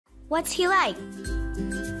What's he like?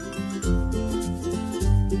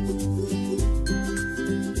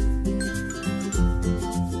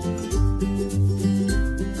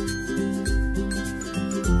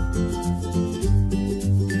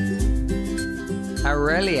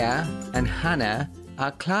 Aurelia and Hannah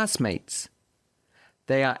are classmates.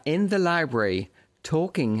 They are in the library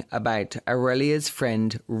talking about Aurelia's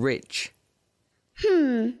friend Rich.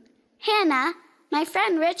 Hannah, my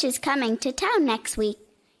friend Rich is coming to town next week.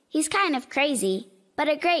 He's kind of crazy, but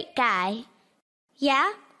a great guy.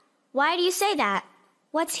 Yeah? Why do you say that?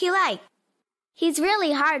 What's he like? He's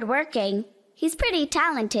really hard-working. He's pretty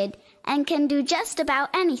talented and can do just about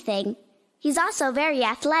anything. He's also very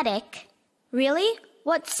athletic. Really?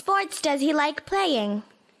 What sports does he like playing?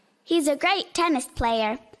 He's a great tennis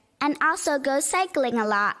player and also goes cycling a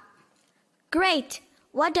lot. Great.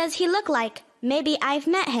 What does he look like? Maybe I've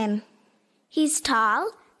met him. He's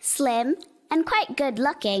tall, slim, and quite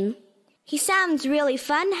good-looking. He sounds really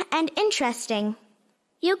fun and interesting.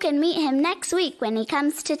 You can meet him next week when he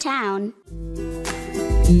comes to town.